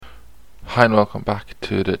Hi and welcome back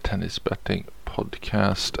to the Tennis Betting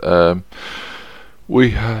Podcast.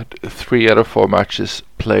 We had 3 out of 4 matches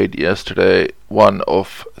played yesterday. 1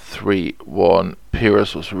 of 3 won.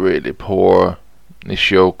 Pires was really poor.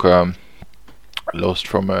 Nishioka lost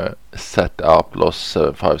from a set up, lost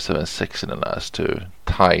 7-5, 7-6 in the last 2.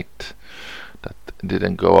 Tight. That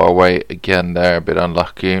didn't go our way again there, a bit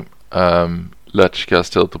unlucky. Lechka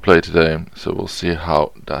still to play today, so we'll see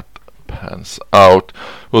how that pans out.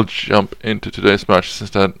 We'll jump into today's matches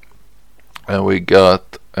instead, and we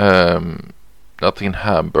got nothing in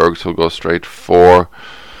Hamburg, so we'll go straight for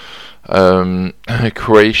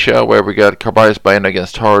Croatia, where we got Carballes Baena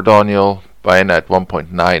against Taro Daniel. Baena at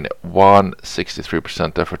 1.91,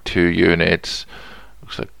 63% there for 2 units.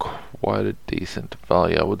 Looks like quite a decent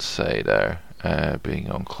value, I would say, there,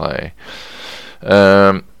 being on clay.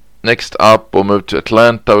 Next up, we'll move to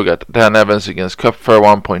Atlanta. We got Dan Evans against Kupfer,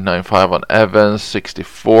 1.95 on Evans,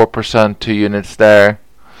 64%, 2 units there.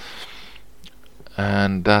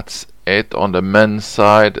 And that's it on the men's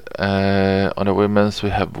side. On the women's,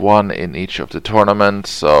 we have 1 in each of the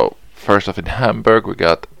tournaments. So, first off in Hamburg, we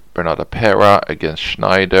got Bernarda Pera against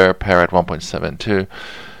Schneider. Pera at 1.72.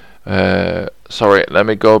 Sorry, let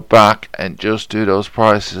me go back and just do those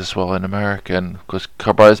prices as well in American, because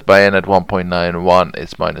Carballes Baena at 1.91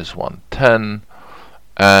 is minus 110,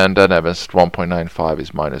 and then Evans at 1.95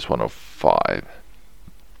 is minus 105.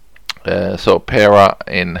 So Pera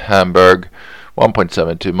in Hamburg,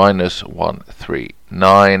 1.72 minus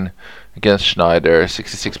 139 against Schneider,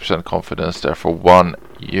 66% confidence there for 1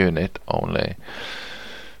 unit only.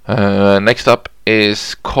 Next up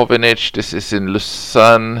is Kovinic. This is in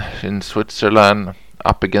Lausanne in Switzerland,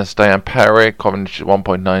 up against Diane Parry. Kovinic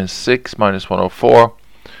 1.96 minus 104,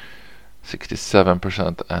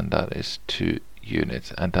 67%, and that is 2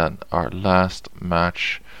 units. And then our last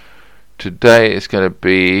match today is going to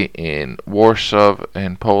be in Warsaw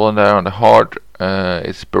in Poland there on the hard.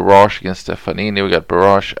 It's Barrage against Stefanini. We got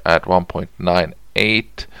Barrage at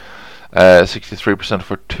 1.98, 63%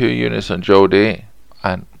 for 2 units on Jody,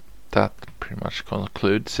 and that pretty much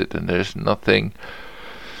concludes it, and there's nothing.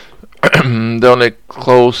 The only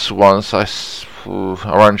close ones,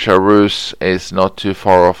 Arantxa Rus is not too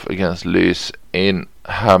far off against Luis in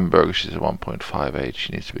Hamburg. She's at 1.58.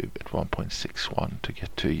 She needs to be at 1.61 to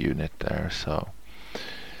get to a unit there. So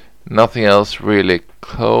nothing else really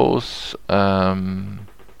close.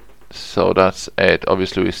 So that's it.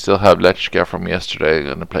 Obviously, we still have Lechka from yesterday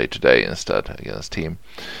going to play today instead against Team.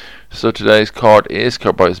 So today's card is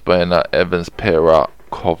Carballes Baena, Evans, Pera,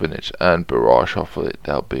 Kovinic, and Barrage. Hopefully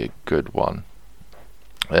that'll be a good one.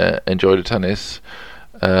 Enjoy the tennis,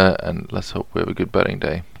 and let's hope we have a good betting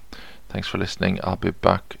day. Thanks for listening. I'll be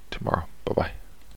back tomorrow. Bye bye.